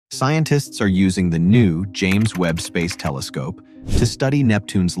Scientists are using the new James Webb Space Telescope to study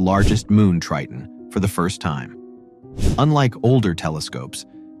Neptune's largest moon, Triton, for the first time. Unlike older telescopes,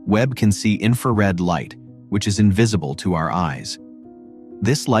 Webb can see infrared light, which is invisible to our eyes.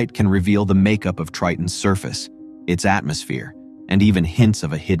 This light can reveal the makeup of Triton's surface, its atmosphere, and even hints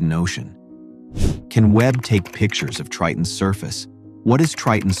of a hidden ocean. Can Webb take pictures of Triton's surface? What is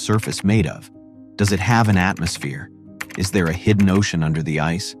Triton's surface made of? Does it have an atmosphere? Is there a hidden ocean under the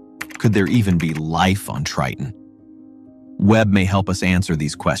ice? Could there even be life on Triton? Webb may help us answer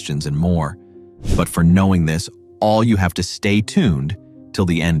these questions and more, but for knowing this, all you have to stay tuned till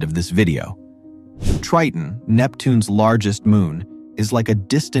the end of this video. Triton, Neptune's largest moon, is like a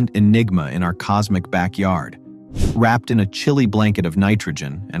distant enigma in our cosmic backyard. Wrapped in a chilly blanket of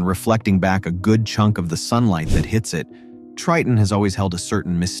nitrogen and reflecting back a good chunk of the sunlight that hits it, Triton has always held a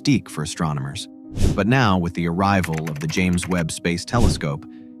certain mystique for astronomers. But now, with the arrival of the James Webb Space Telescope,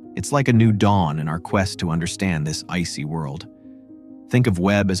 it's like a new dawn in our quest to understand this icy world. Think of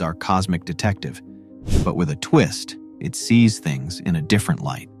Webb as our cosmic detective, but with a twist, it sees things in a different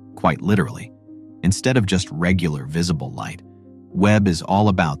light, quite literally. Instead of just regular visible light, Webb is all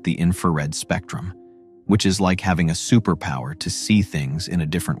about the infrared spectrum, which is like having a superpower to see things in a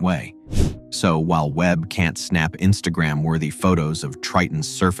different way. So while Webb can't snap Instagram-worthy photos of Triton's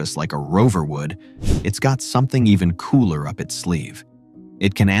surface like a rover would, it's got something even cooler up its sleeve.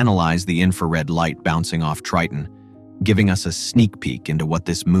 It can analyze the infrared light bouncing off Triton, giving us a sneak peek into what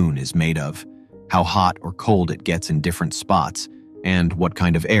this moon is made of, how hot or cold it gets in different spots, and what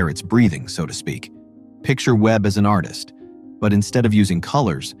kind of air it's breathing, so to speak. Picture Webb as an artist, but instead of using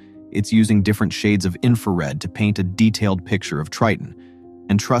colors, it's using different shades of infrared to paint a detailed picture of Triton.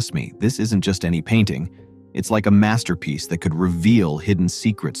 And trust me, this isn't just any painting. It's like a masterpiece that could reveal hidden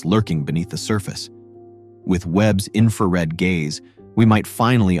secrets lurking beneath the surface. With Webb's infrared gaze, we might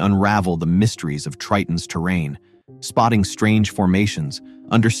finally unravel the mysteries of Triton's terrain, spotting strange formations,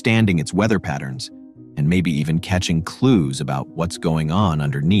 understanding its weather patterns, and maybe even catching clues about what's going on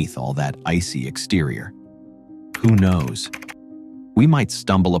underneath all that icy exterior. Who knows? We might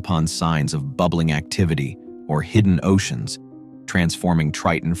stumble upon signs of bubbling activity or hidden oceans, transforming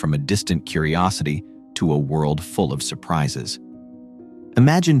Triton from a distant curiosity to a world full of surprises.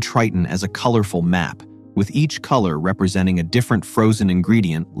 Imagine Triton as a colorful map, with each color representing a different frozen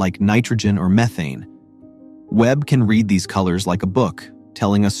ingredient like nitrogen or methane. Webb can read these colors like a book,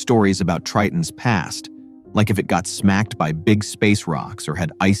 telling us stories about Triton's past, like if it got smacked by big space rocks or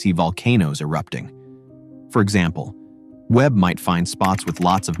had icy volcanoes erupting. For example, Webb might find spots with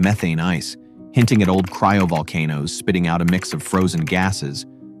lots of methane ice, hinting at old cryovolcanoes spitting out a mix of frozen gases,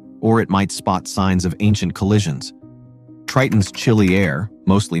 or it might spot signs of ancient collisions. Triton's chilly air,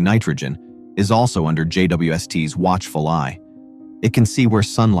 mostly nitrogen, is also under JWST's watchful eye. It can see where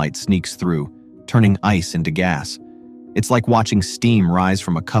sunlight sneaks through, turning ice into gas. It's like watching steam rise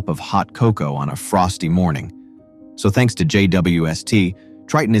from a cup of hot cocoa on a frosty morning. So thanks to JWST,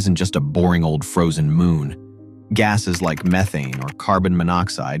 Triton isn't just a boring old frozen moon. Gases like methane or carbon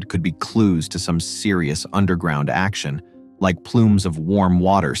monoxide could be clues to some serious underground action, like plumes of warm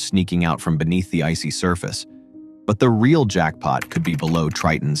water sneaking out from beneath the icy surface. But the real jackpot could be below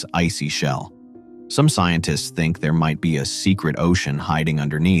Triton's icy shell. Some scientists think there might be a secret ocean hiding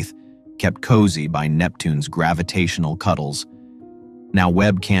underneath, kept cozy by Neptune's gravitational cuddles. Now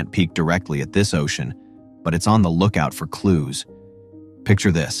Webb can't peek directly at this ocean, but it's on the lookout for clues.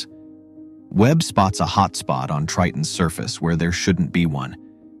 Picture this. Webb spots a hot spot on Triton's surface where there shouldn't be one.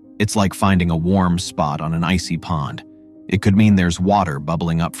 It's like finding a warm spot on an icy pond. It could mean there's water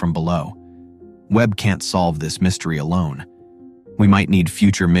bubbling up from below. Webb can't solve this mystery alone. We might need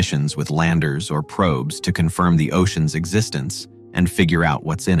future missions with landers or probes to confirm the ocean's existence and figure out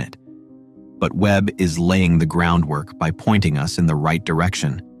what's in it. But Webb is laying the groundwork by pointing us in the right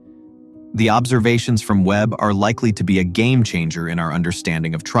direction. The observations from Webb are likely to be a game changer in our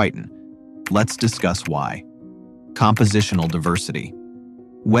understanding of Triton. Let's discuss why. Compositional diversity.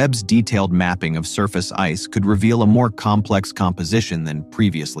 Webb's detailed mapping of surface ice could reveal a more complex composition than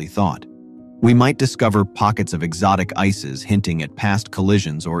previously thought. We might discover pockets of exotic ices hinting at past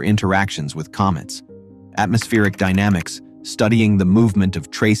collisions or interactions with comets. Atmospheric dynamics. Studying the movement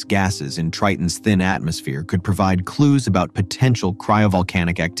of trace gases in Triton's thin atmosphere could provide clues about potential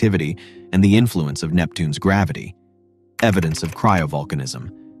cryovolcanic activity and the influence of Neptune's gravity. Evidence of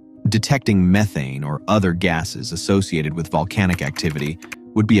cryovolcanism. Detecting methane or other gases associated with volcanic activity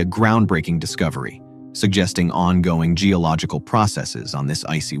would be a groundbreaking discovery, suggesting ongoing geological processes on this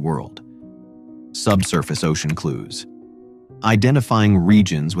icy world. Subsurface ocean clues. Identifying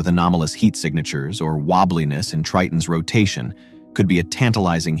regions with anomalous heat signatures or wobbliness in Triton's rotation could be a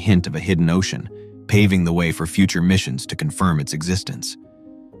tantalizing hint of a hidden ocean, paving the way for future missions to confirm its existence.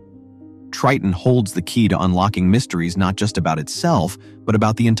 Triton holds the key to unlocking mysteries not just about itself, but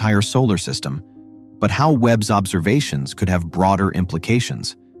about the entire solar system. But how Webb's observations could have broader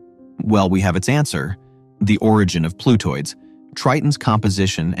implications? Well, we have its answer: the origin of Plutoids. Triton's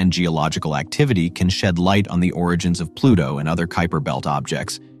composition and geological activity can shed light on the origins of Pluto and other Kuiper Belt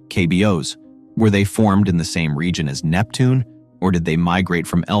objects, KBOs. Were they formed in the same region as Neptune, or did they migrate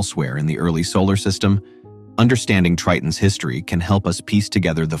from elsewhere in the early solar system? Understanding Triton's history can help us piece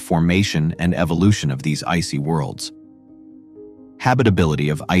together the formation and evolution of these icy worlds. Habitability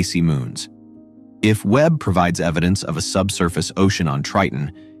of icy moons. If Webb provides evidence of a subsurface ocean on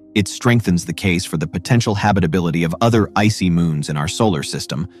Triton, it strengthens the case for the potential habitability of other icy moons in our solar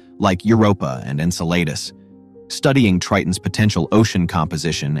system, like Europa and Enceladus. Studying Triton's potential ocean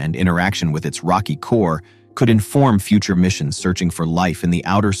composition and interaction with its rocky core could inform future missions searching for life in the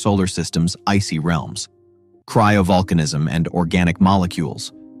outer solar system's icy realms. Cryovolcanism and organic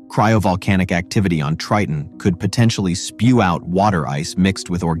molecules. Cryovolcanic activity on Triton could potentially spew out water ice mixed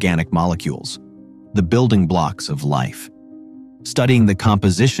with organic molecules, the building blocks of life. Studying the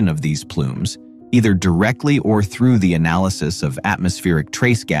composition of these plumes, either directly or through the analysis of atmospheric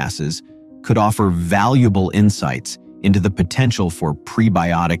trace gases, could offer valuable insights into the potential for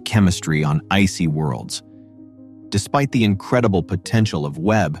prebiotic chemistry on icy worlds. Despite the incredible potential of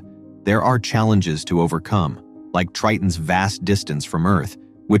Webb, there are challenges to overcome, like Triton's vast distance from Earth,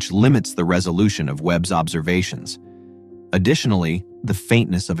 which limits the resolution of Webb's observations. Additionally, the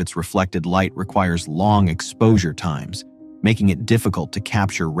faintness of its reflected light requires long exposure times, making it difficult to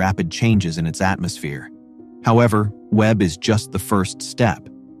capture rapid changes in its atmosphere. However, Webb is just the first step.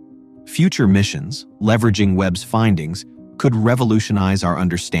 Future missions, leveraging Webb's findings, could revolutionize our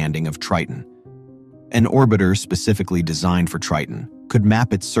understanding of Triton. An orbiter specifically designed for Triton could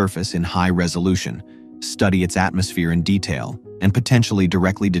map its surface in high resolution, study its atmosphere in detail, and potentially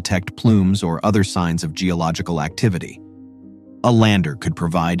directly detect plumes or other signs of geological activity. A lander could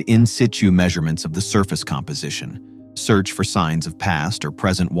provide in situ measurements of the surface composition, search for signs of past or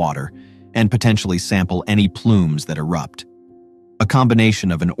present water, and potentially sample any plumes that erupt. A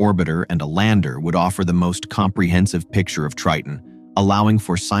combination of an orbiter and a lander would offer the most comprehensive picture of Triton, allowing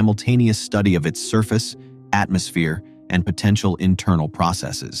for simultaneous study of its surface, atmosphere, and potential internal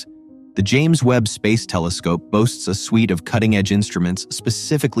processes. The James Webb Space Telescope boasts a suite of cutting-edge instruments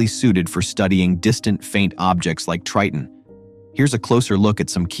specifically suited for studying distant faint objects like Triton. Here's a closer look at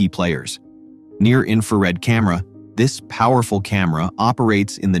some key players. Near-infrared camera. This powerful camera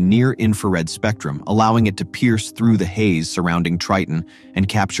operates in the near-infrared spectrum, allowing it to pierce through the haze surrounding Triton and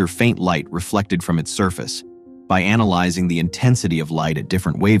capture faint light reflected from its surface. By analyzing the intensity of light at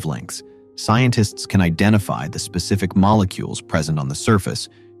different wavelengths, scientists can identify the specific molecules present on the surface,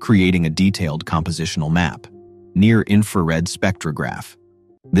 creating a detailed compositional map. Near-infrared spectrograph.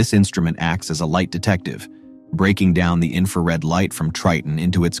 This instrument acts as a light detective, breaking down the infrared light from Triton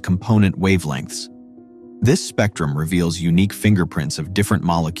into its component wavelengths. This spectrum reveals unique fingerprints of different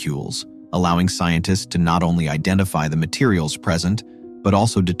molecules, allowing scientists to not only identify the materials present, but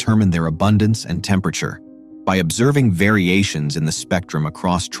also determine their abundance and temperature. By observing variations in the spectrum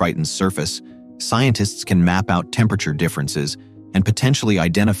across Triton's surface, scientists can map out temperature differences and potentially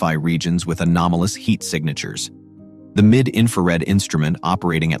identify regions with anomalous heat signatures. The mid-infrared instrument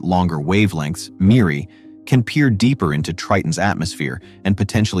operating at longer wavelengths, MIRI, can peer deeper into Triton's atmosphere and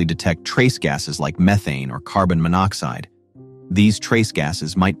potentially detect trace gases like methane or carbon monoxide. These trace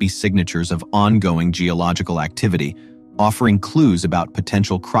gases might be signatures of ongoing geological activity, offering clues about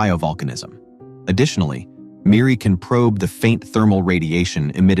potential cryovolcanism. Additionally, MIRI can probe the faint thermal radiation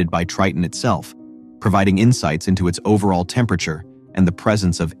emitted by Triton itself, providing insights into its overall temperature and the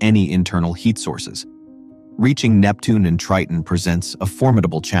presence of any internal heat sources. Reaching Neptune and Triton presents a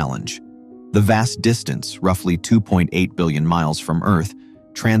formidable challenge. The vast distance, roughly 2.8 billion miles from Earth,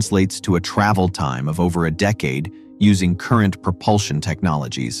 translates to a travel time of over a decade using current propulsion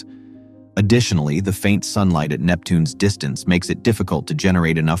technologies. Additionally, the faint sunlight at Neptune's distance makes it difficult to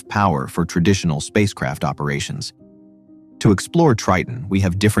generate enough power for traditional spacecraft operations. To explore Triton, we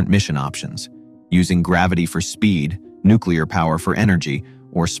have different mission options, using gravity for speed, nuclear power for energy,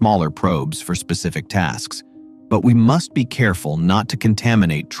 or smaller probes for specific tasks. But we must be careful not to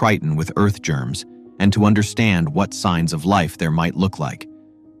contaminate Triton with Earth germs and to understand what signs of life there might look like.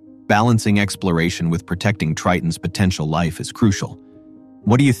 Balancing exploration with protecting Triton's potential life is crucial.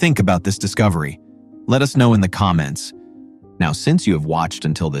 What do you think about this discovery? Let us know in the comments. Now, since you have watched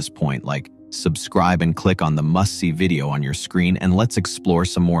until this point, subscribe and click on the must-see video on your screen, and let's explore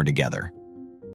some more together.